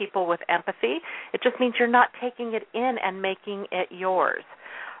 treating people with empathy. It just means you're not taking it in and making it yours.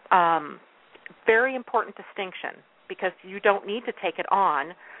 Very important distinction, because you don't need to take it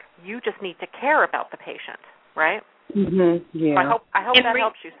on. You just need to care about the patient, right? Mm-hmm. Yeah. So I hope that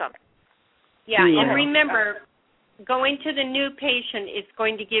helps you some. Yeah, and remember, going to the new patient is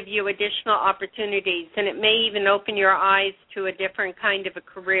going to give you additional opportunities, and it may even open your eyes to a different kind of a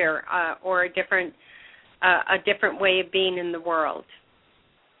career or a different way of being in the world.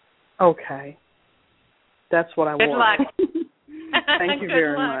 Okay. That's what I want. Good luck. Thank you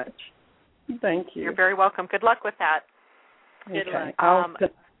very much. Thank you. You're very welcome. Good luck with that. Good luck.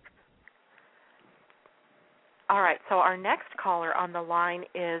 All right, so our next caller on the line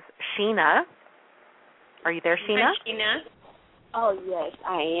is Sheena. Are you there, Sheena? Hi, Sheena. Oh, yes,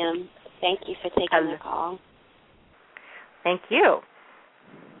 I am. Thank you for taking the call. Thank you.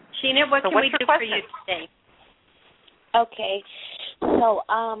 Sheena, what can we do for you today? Okay, so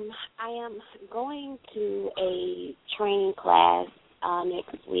I am going to a training class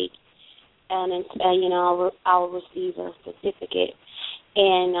next week, and I'll receive a certificate,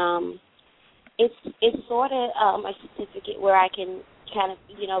 and it's sort of a certificate where I can kind of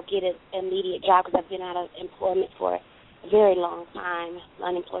get an immediate job, because I've been out of employment for a very long time,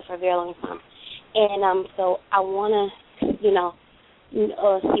 unemployed for a very long time, and so I want to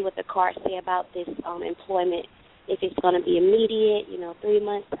see what the cards say about this employment. If it's going to be immediate, 3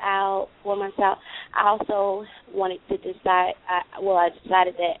 months out, 4 months out. I also wanted to decide, I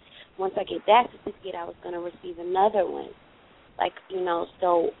decided that once I get that certificate, I was going to receive another one.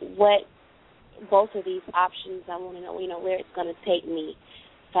 So what, both of these options, I want to know, where it's going to take me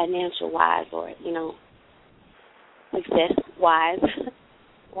financial-wise or, success-wise.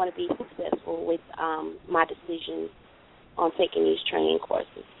 I want to be successful with my decisions on taking these training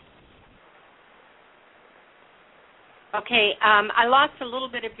courses. Okay, I lost a little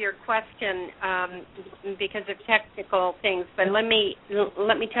bit of your question because of technical things, but let me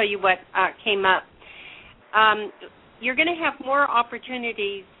tell you what came up. You're going to have more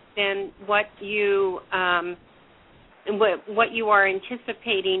opportunities than what you are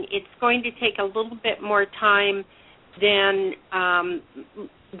anticipating. It's going to take a little bit more time than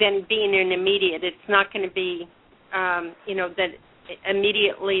being an immediate. It's not going to be that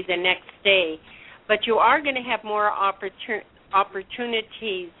immediately the next day. But you are going to have more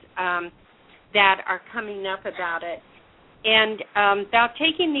opportunities that are coming up about it. And about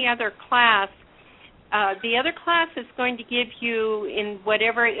taking the other class is going to give you, in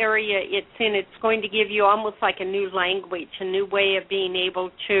whatever area it's in, it's going to give you almost like a new language, a new way of being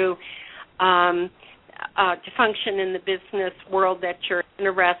able to function in the business world that you're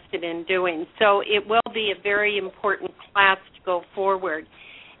interested in doing. So it will be a very important class to go forward.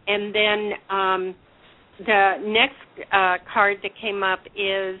 And then the next card that came up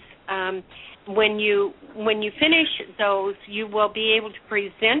is when you finish those, you will be able to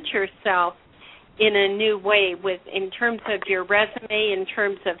present yourself in a new way, in terms of your resume, in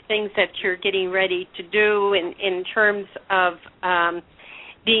terms of things that you're getting ready to do, in terms of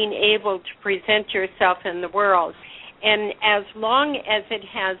being able to present yourself in the world. And as long as it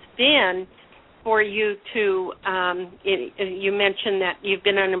has been for you to, you mentioned that you've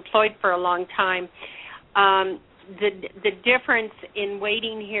been unemployed for a long time, the difference in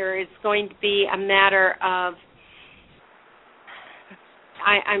waiting here is going to be a matter of,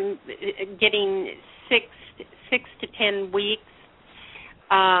 I'm getting 6 to 10 weeks,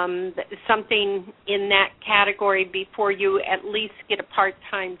 something in that category before you at least get a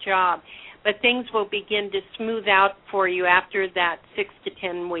part-time job. But things will begin to smooth out for you after that 6 to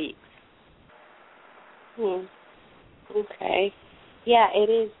 10 weeks. Okay. Yeah, it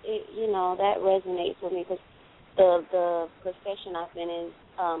is. That resonates with me, because the profession I've been in,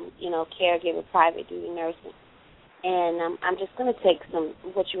 caregiver, private duty nursing, and I'm just going to take some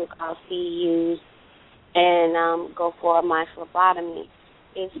what you would call CEUs and go for my phlebotomy.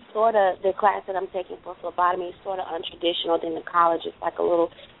 It's sort of, the class that I'm taking for phlebotomy is sort of untraditional than the college. It's like a little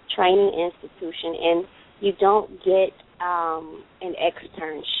training institution, and you don't get an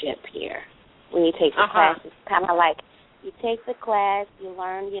externship here. when you take the class. It's kind of like you take the class, you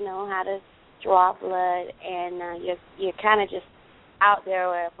learn, how to draw blood, and you're kind of just out there,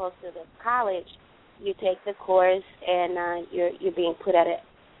 where opposed to the college, you take the course and you're being put at an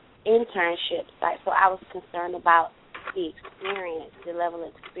internship site. So I was concerned about the experience, the level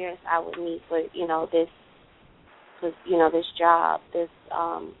of experience I would need for this job.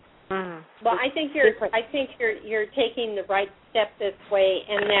 Well, I think you're taking the right step this way,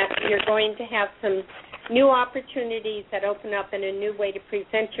 and that you're going to have some new opportunities that open up and a new way to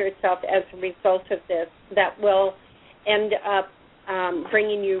present yourself as a result of this that will end up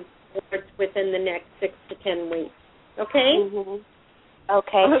bringing you forward within the next 6 to 10 weeks. Okay? Mm-hmm.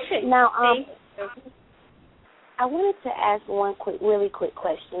 Okay. Now, I wanted to ask one really quick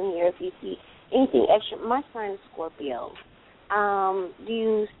question here. If you see anything extra, my son is Scorpio. Do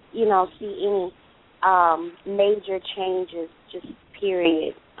you see any major changes, just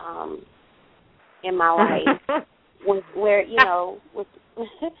period, in my life, with where with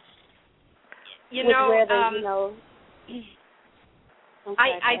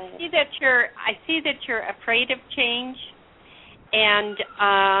I see that you're afraid of change, and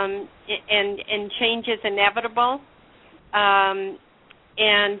change is inevitable, and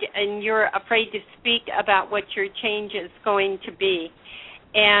you're afraid to speak about what your change is going to be,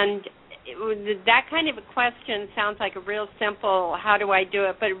 and that kind of a question sounds like a real simple "how do I do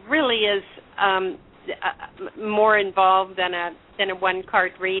it?" but it really is more involved than a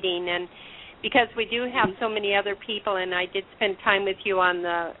one-card reading. And because we do have so many other people, and I did spend time with you on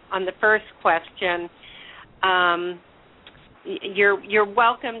the first question, you're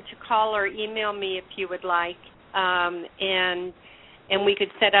welcome to call or email me if you would like, and we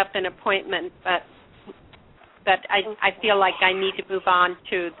could set up an appointment. But I feel like I need to move on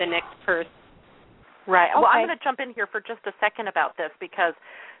to the next person. Right. Well, I'm going to jump in here for just a second about this, because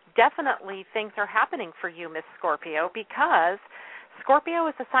definitely things are happening for you, Miss Scorpio, because Scorpio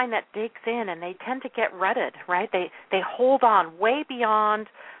is a sign that digs in, and they tend to get rutted, right? They hold on way beyond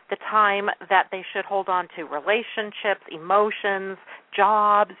the time that they should hold on to relationships, emotions,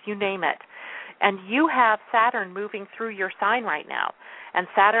 jobs, you name it. And you have Saturn moving through your sign right now. And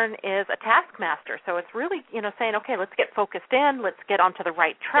Saturn is a taskmaster. So it's really, saying, okay, let's get focused in, let's get onto the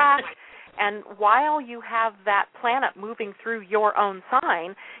right track. And while you have that planet moving through your own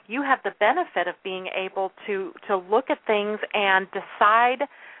sign, you have the benefit of being able to look at things and decide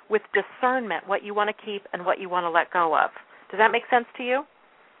with discernment what you want to keep and what you want to let go of. Does that make sense to you?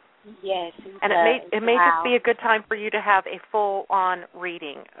 Yes. And it may just be a good time for you to have a full-on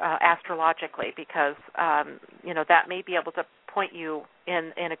reading astrologically, because that may be able to point you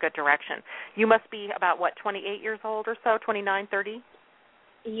in a good direction. You must be about 28 years old or so, 29, 30?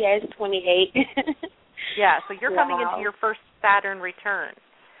 Yes, 28. Yeah, so you're coming into your first Saturn return,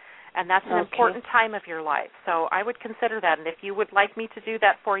 and that's an important time of your life. So I would consider that, and if you would like me to do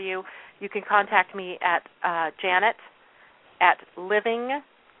that for you, you can contact me at Janet at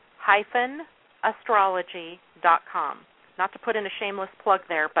living-astrology.com. Not to put in a shameless plug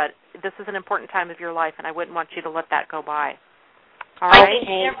there, but this is an important time of your life, and I wouldn't want you to let that go by. All right? I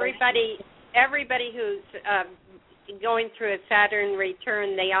think everybody who's going through a Saturn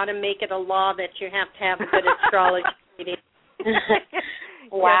return, they ought to make it a law that you have to have a good astrology reading.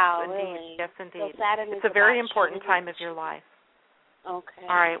 Wow, yes, indeed. really? Yes, indeed. So Saturn it's a very important time of your life. Okay.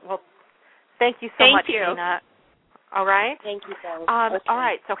 All right. Well, thank you so much, Tina. All right? Thank you, so All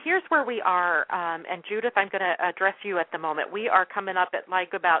right, so here's where we are, and Judyth, I'm going to address you at the moment. We are coming up at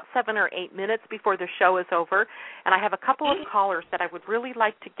about 7 or 8 minutes before the show is over, and I have a couple of callers that I would really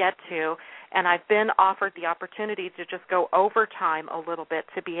like to get to, and I've been offered the opportunity to just go overtime a little bit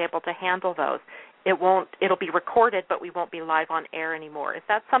to be able to handle those. It'll be recorded, but we won't be live on air anymore. Is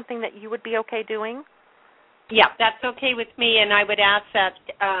that something that you would be okay doing? Yeah, that's okay with me, and I would ask that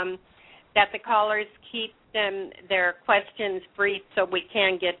the callers keep their questions brief so we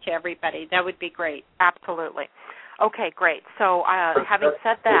can get to everybody. That would be great. Absolutely. Okay, great. So having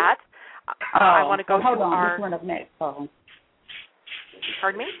said that, I want to go to hold on. our... Which one up next? Pardon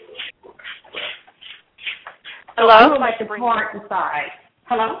me? Hello? I would like the card inside.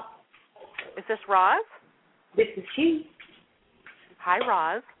 Hello? Is this Roz? This is she. Hi,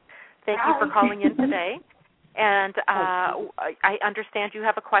 Roz. Thank you for calling in today. And I understand you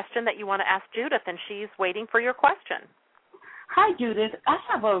have a question that you want to ask Judyth, and she's waiting for your question. Hi, Judyth. I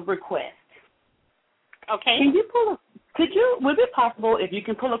have a request. Okay. Would it be possible if you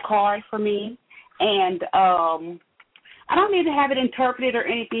can pull a card for me? And I don't need to have it interpreted or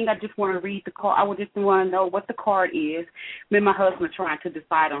anything. I just want to read the card. I would just want to know what the card is. Me and my husband are trying to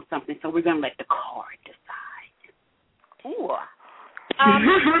decide on something, so we're going to let the card decide. Ooh. Yes,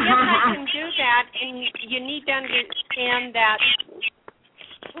 I can do that, and you need to understand that.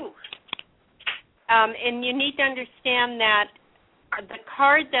 And you need to understand that the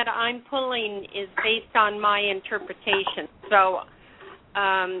card that I'm pulling is based on my interpretation. So,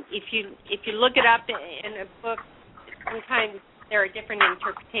 if you look it up in a book, sometimes there are different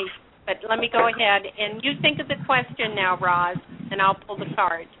interpretations. But let me go ahead and you think of the question now, Roz, and I'll pull the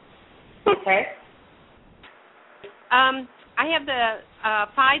card. Okay. I have the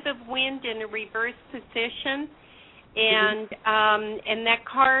Five of Wind in a reverse position, and that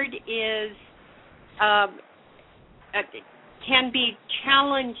card is can be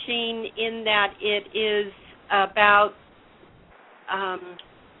challenging in that it is about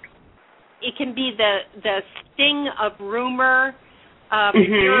it can be the sting of rumor,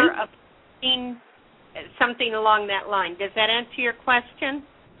 fear of something along that line. Does that answer your question?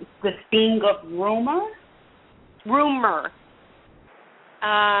 The sting of rumor? Rumor.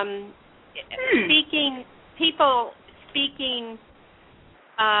 People speaking,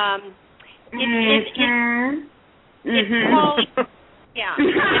 it's called, yeah, the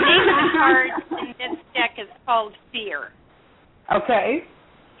name of the card in this deck is called Fear. Okay.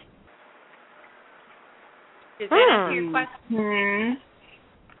 Does that answer your question?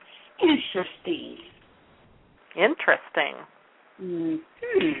 Interesting.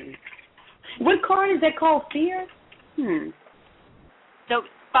 What card is that called? Fear? The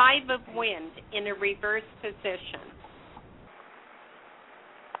Five of Wind in a reverse position.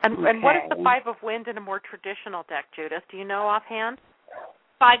 And what is the Five of Wind in a more traditional deck, Judyth? Do you know offhand?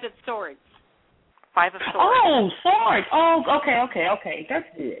 Five of Swords. Five of Swords. Oh, swords. Oh, okay. That's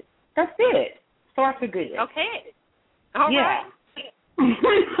good. Swords are good. Okay. All right.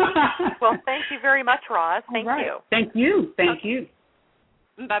 Well, thank you very much, Roz. Thank you. Thank you.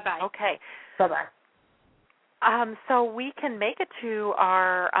 Bye-bye. Okay. Bye-bye. So we can make it to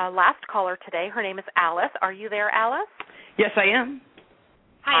our last caller today. Her name is Alice. Are you there, Alice? Yes, I am.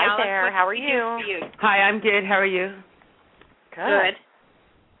 Hi, Alice. There. How are you? Hi, I'm good. How are you? Good.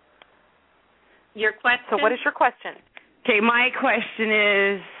 Your question? So what is your question? Okay, my question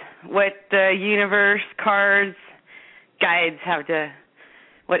is what the universe, cards, guides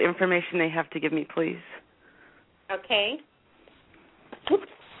what information they have to give me, please. Okay.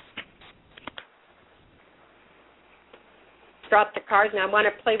 Drop the cards, and I want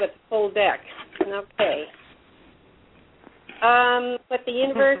to play with the full deck. Okay. What the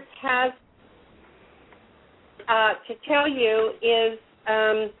universe has to tell you is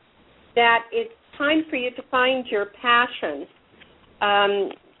that it's time for you to find your passion.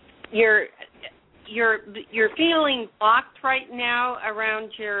 You're feeling blocked right now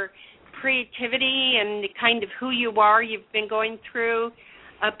around your creativity and the kind of who you are. You've been going through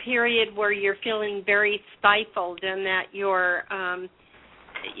a period where you're feeling very stifled, and that your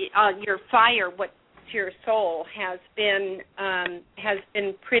fire, what's your soul, has been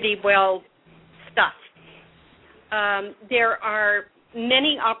pretty well stuffed. There are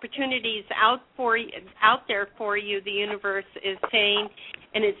many opportunities out there for you, the universe is saying,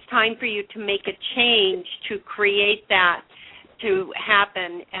 and it's time for you to make a change to create that to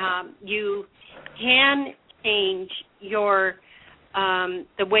happen. You can change your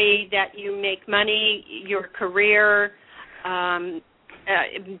the way that you make money, your career,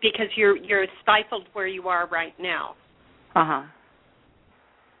 because you're stifled where you are right now.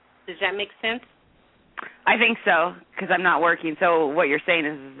 Does that make sense? I think so, because I'm not working. So what you're saying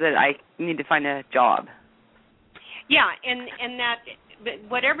is that I need to find a job. Yeah, and that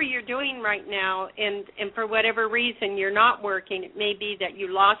whatever you're doing right now, and for whatever reason you're not working, it may be that you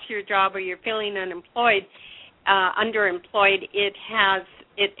lost your job or you're feeling unemployed, underemployed. It has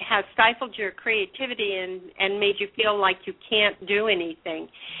stifled your creativity and made you feel like you can't do anything.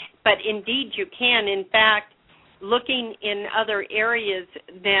 But indeed you can. In fact, looking in other areas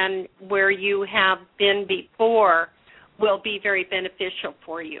than where you have been before will be very beneficial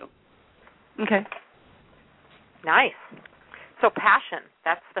for you. Okay. Nice. So passion,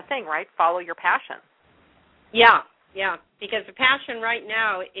 that's the thing, right? Follow your passion. Yeah, because the passion right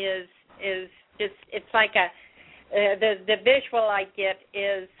now is just, it's like the visual I get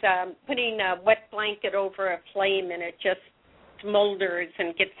is putting a wet blanket over a flame and it just smolders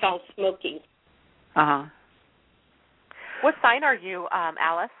and gets all smoky. What sign are you,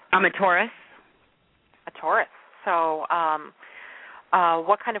 Alice? I'm a Taurus. A Taurus. So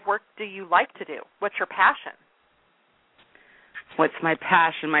what kind of work do you like to do? What's your passion? What's my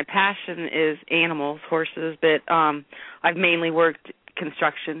passion? My passion is animals, horses, but I've mainly worked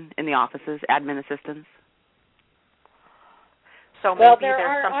construction in the offices, admin assistants. So maybe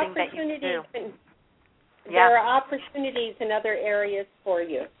there's something that you do. there are opportunities in other areas for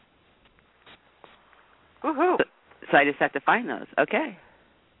you. Woohoo! So I just have to find those. Okay.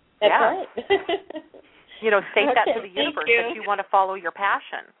 That's right. State that to the universe that you want to follow your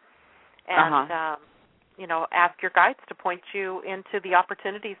passion. And, ask your guides to point you into the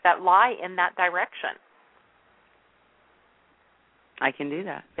opportunities that lie in that direction. I can do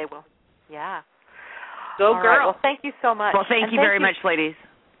that. They will. Yeah. Go, All girl. Right. Well, thank you so much. Well, thank you very much, ladies.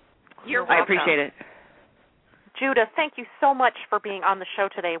 You're welcome. I appreciate it. Judyth, thank you so much for being on the show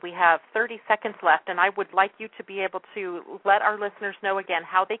today. We have 30 seconds left, and I would like you to be able to let our listeners know again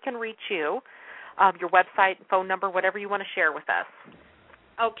how they can reach you, your website, phone number, whatever you want to share with us.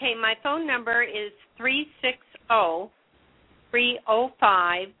 Okay, my phone number is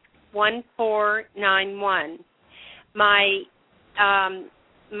 360-305-1491. My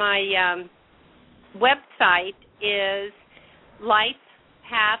website is Life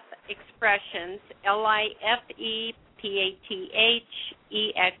Path Expressions,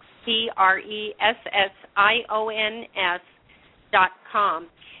 LifePathExpressions.com.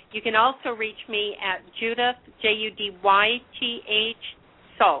 You can also reach me at Judyth, Judyth,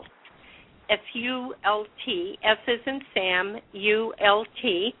 Sult, SULT, S as in Sam,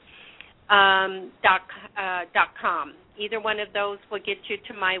 ULT, .com. Either one of those will get you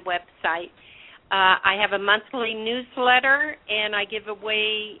to my website. I have a monthly newsletter, and I give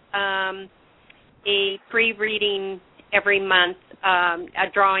away a free reading every month, a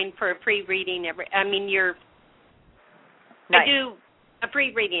drawing for a free reading I do a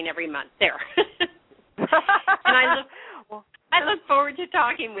free reading every month there. And I look forward to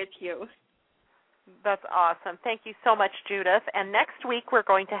talking with you. That's awesome. Thank you so much, Judyth. And next week we're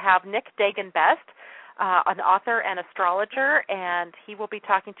going to have Nick Dagan-Best, an author and astrologer, and he will be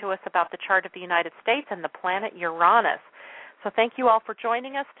talking to us about the chart of the United States and the planet Uranus. So thank you all for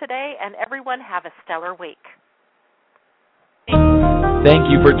joining us today, and everyone have a stellar week. Thank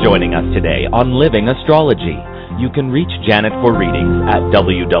you for joining us today on Living Astrology. You can reach Janet for readings at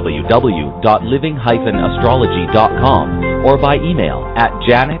www.living-astrology.com or by email at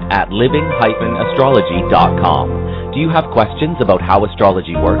janet@living-astrology.com. Do you have questions about how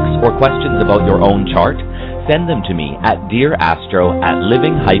astrology works or questions about your own chart? Send them to me at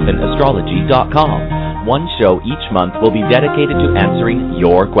dearastro@living-astrology.com. One show each month will be dedicated to answering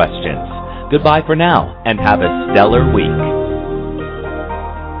your questions. Goodbye for now, and have a stellar week.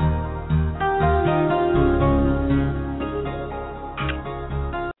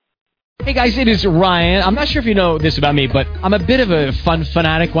 Hey guys, it is Ryan. I'm not sure if you know this about me, but I'm a bit of a fun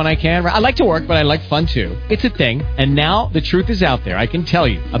fanatic when I can. I like to work, but I like fun too. It's a thing. And now the truth is out there. I can tell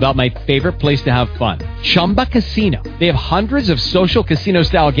you about my favorite place to have fun. Chumba Casino. They have hundreds of social casino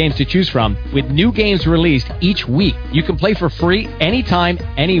style games to choose from with new games released each week. You can play for free anytime,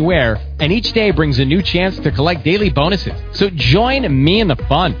 anywhere. And each day brings a new chance to collect daily bonuses. So join me in the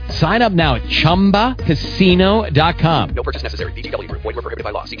fun. Sign up now at ChumbaCasino.com. No purchase necessary. VGW Group. Void where prohibited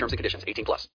by law. See terms and conditions. 18+.